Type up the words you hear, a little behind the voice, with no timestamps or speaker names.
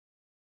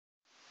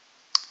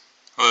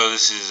Hello,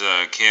 this is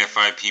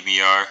KFI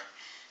PBR,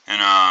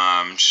 and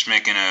I'm just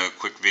making a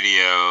quick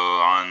video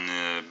on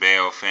the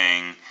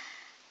Baofeng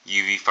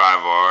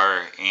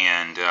UV-5R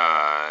and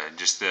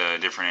just the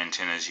different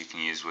antennas you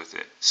can use with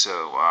it.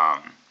 So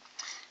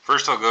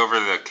first I'll go over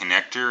the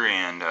connector,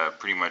 and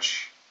pretty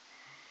much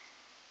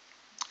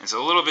it's a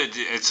little bit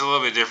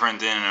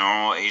different than a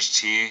normal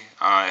HT. It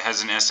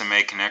has an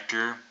SMA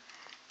connector,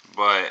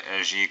 but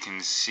as you can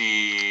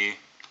see,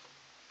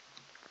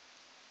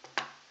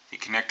 the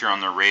connector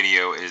on the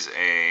radio is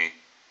a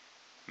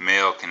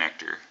male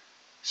connector,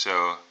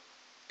 so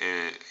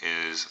it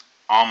is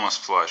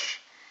almost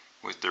flush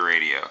with the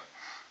radio.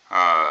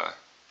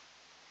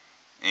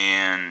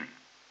 And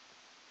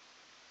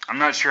I'm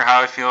not sure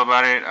how I feel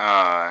about it.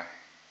 I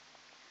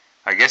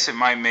guess it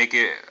might make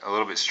it a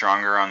little bit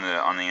stronger on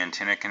the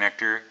antenna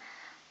connector,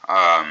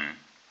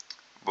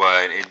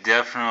 but it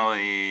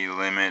definitely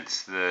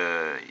limits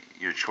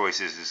your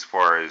choices as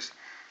far as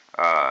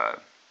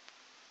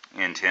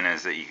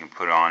antennas that you can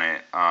put on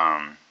it,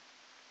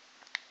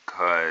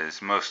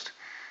 because most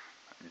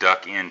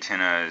duck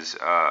antennas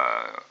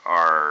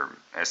are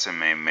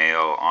SMA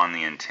male on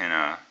the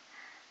antenna,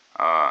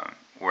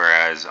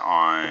 whereas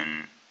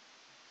on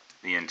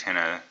the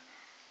antenna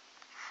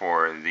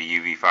for the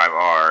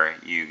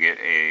UV-5R you get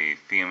a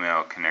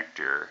female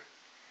connector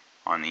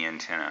on the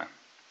antenna.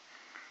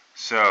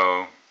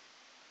 So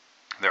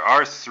there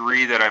are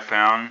three that I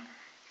found,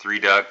 3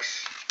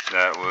 ducks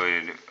that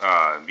would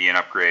be an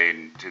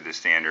upgrade to the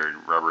standard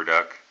rubber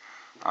duck,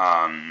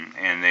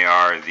 and they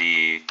are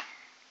the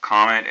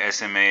Comet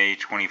SMA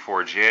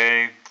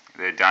 24J,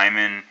 the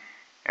Diamond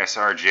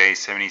SRJ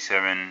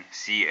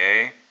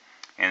 77CA,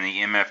 and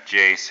the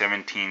MFJ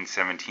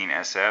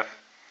 1717SF.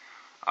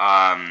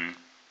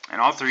 And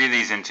all 3 of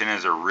these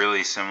antennas are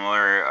really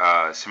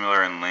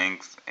similar in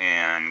length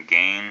and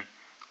gain.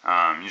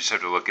 You just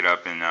have to look it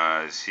up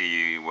and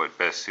see what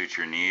best suits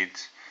your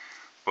needs.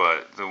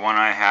 But the one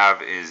I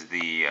have is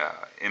the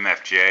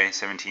MFJ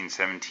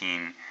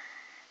 1717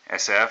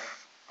 SF,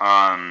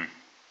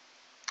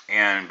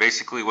 and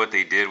basically what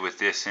they did with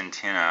this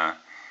antenna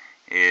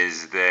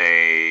is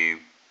they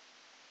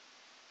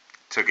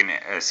took a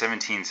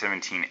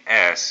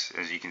 1717S,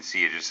 as you can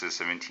see it just says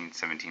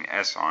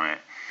 1717S on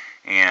it,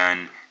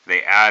 and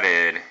they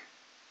added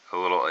a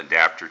little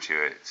adapter to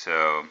it.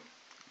 So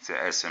it's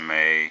a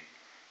SMA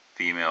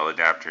female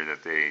adapter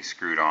that they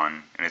screwed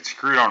on, and it's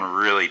screwed on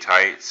really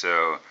tight,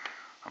 so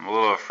I'm a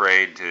little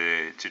afraid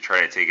to try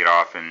to take it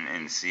off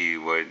and see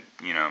what,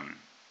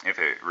 if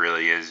it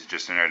really is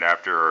just an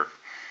adapter, or if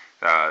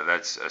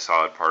that's a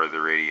solid part of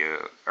the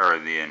radio or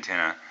the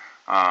antenna.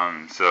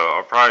 So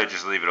I'll probably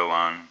just leave it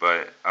alone,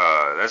 but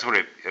that's what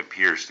it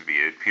appears to be.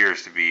 It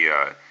appears to be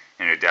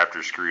an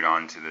adapter screwed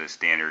on to the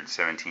standard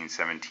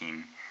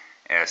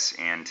 1717S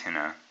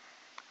antenna.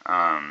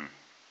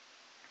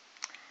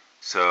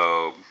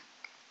 So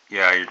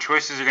yeah, your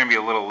choices are going to be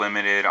a little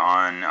limited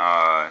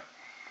on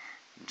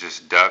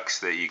just ducks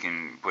that you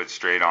can put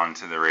straight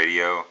onto the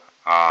radio.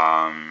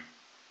 But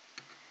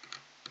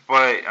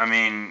I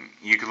mean,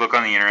 you could look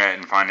on the internet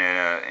and find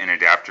an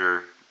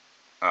adapter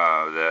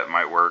that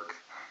might work.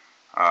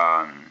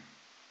 But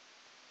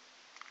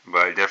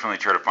definitely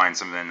try to find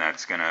something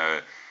that's going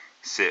to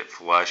sit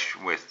flush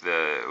with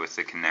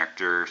the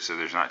connector, so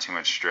there's not too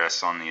much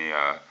stress on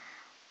the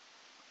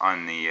or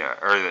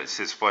that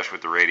sits flush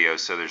with the radio,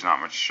 so there's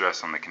not much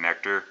stress on the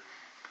connector.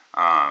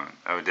 I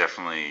would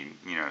definitely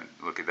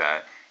look at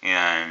that.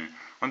 And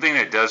one thing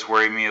that does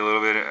worry me a little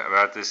bit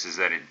about this is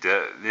that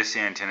this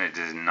antenna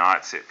does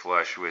not sit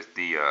flush with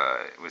the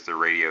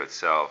radio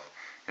itself.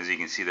 As you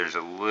can see, there's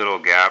a little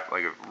gap,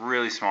 like a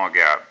really small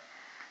gap.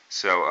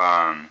 So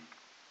I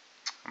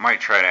might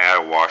try to add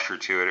a washer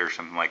to it or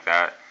something like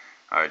that,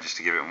 just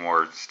to give it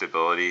more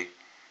stability.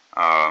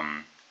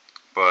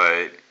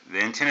 But the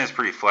antenna is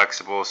pretty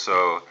flexible,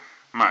 so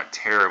I'm not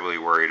terribly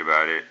worried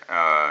about it.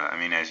 I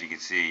mean, as you can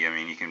see,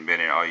 you can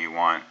bend it all you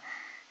want,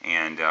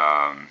 and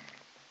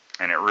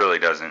it really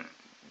doesn't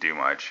do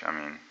much.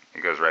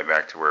 It goes right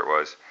back to where it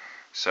was.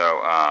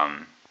 So,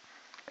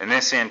 and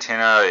this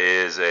antenna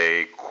is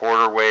a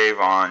quarter wave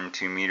on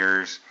 2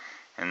 meters,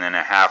 and then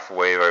a half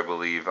wave, I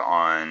believe,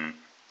 on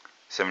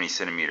 70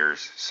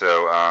 centimeters.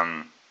 So,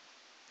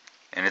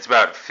 and it's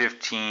about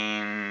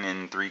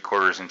 15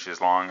 3/4 inches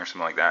long or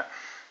something like that.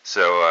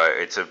 So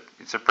it's a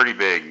pretty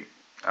big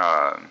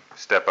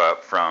step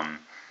up from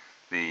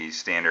the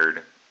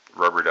standard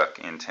rubber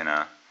duck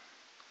antenna.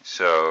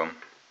 So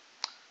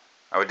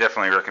I would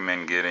definitely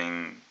recommend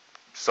getting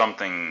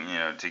something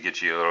to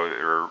get you a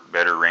little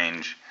better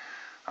range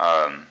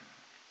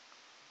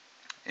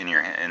in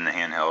the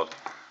handheld.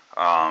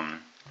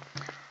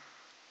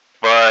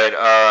 But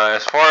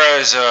as far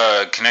as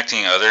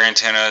connecting other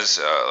antennas,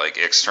 like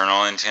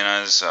external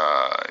antennas,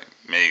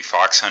 maybe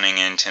fox hunting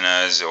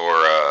antennas,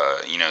 or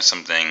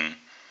something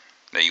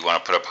that you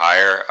want to put up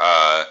higher,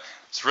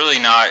 it's really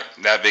not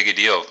that big a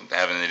deal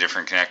having the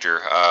different connector.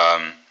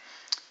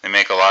 They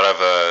make a lot of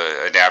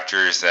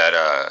adapters that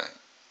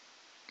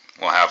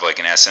will have like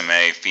an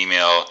SMA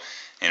female,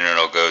 and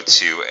it'll go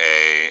to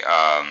a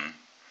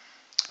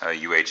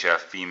UHF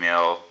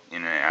female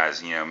in it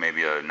as, you know,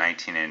 maybe a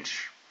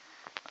 19-inch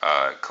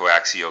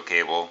coaxial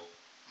cable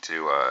to,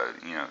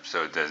 you know,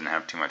 so it doesn't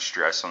have too much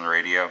stress on the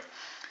radio.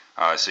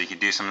 So you could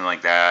do something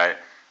like that.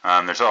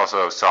 There's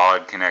also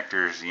solid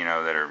connectors, you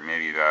know, that are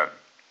maybe about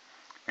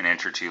an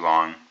inch or two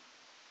long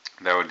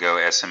that would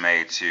go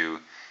SMA to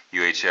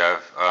UHF.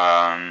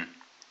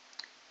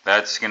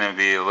 That's going to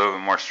be a little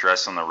bit more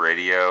stress on the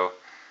radio,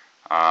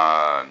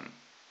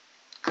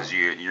 because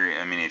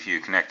I mean, if you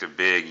connect a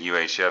big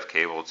UHF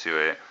cable to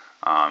it,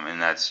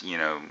 and that's, you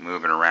know,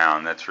 moving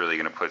around, that's really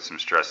going to put some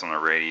stress on the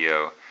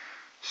radio.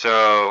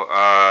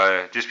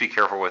 So just be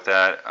careful with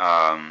that.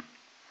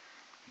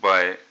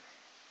 But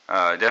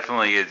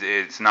definitely,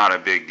 it's not a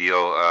big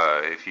deal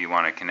if you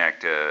want to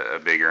connect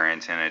a bigger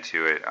antenna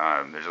to it.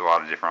 There's a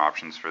lot of different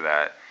options for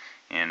that,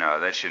 and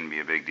that shouldn't be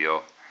a big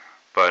deal.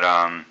 But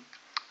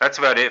that's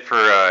about it for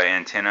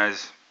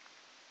antennas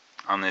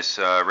on this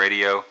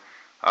radio.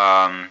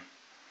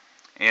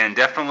 And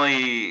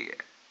definitely,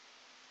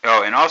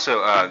 oh, and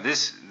also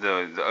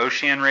the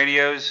Ocean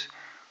radios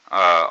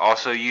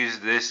also use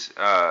this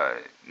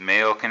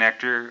male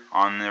connector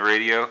on the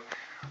radio.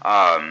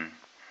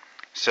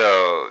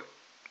 So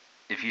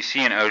if you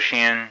see an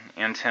Ocean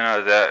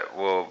antenna, that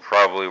will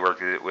probably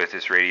work with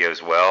this radio as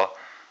well.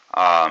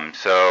 And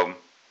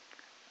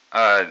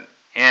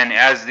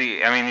as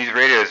I mean, these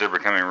radios are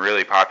becoming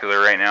really popular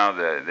right now.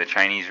 The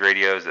Chinese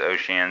radios, the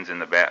Oceans,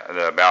 and the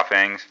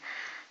Baofengs.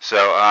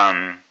 So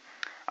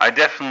I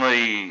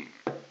definitely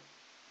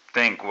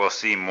think we'll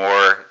see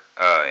more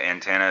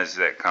antennas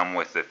that come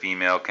with the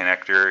female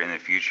connector in the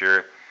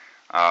future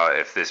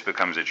if this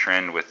becomes a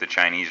trend with the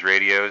Chinese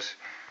radios.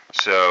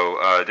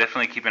 So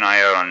definitely keep an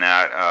eye out on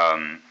that,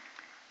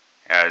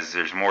 as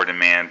there's more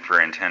demand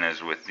for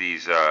antennas with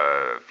these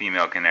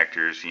female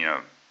connectors. You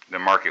know, the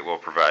market will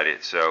provide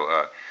it,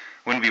 so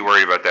wouldn't be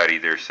worried about that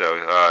either.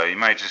 So you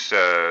might just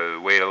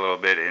wait a little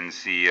bit and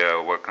see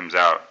what comes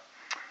out.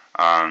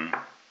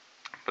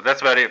 But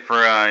that's about it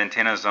for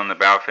antennas on the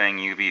Baofeng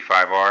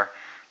UV-5R.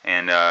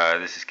 And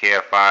this is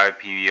KF5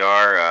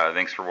 PVR.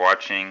 Thanks for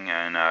watching,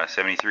 and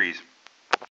 73s.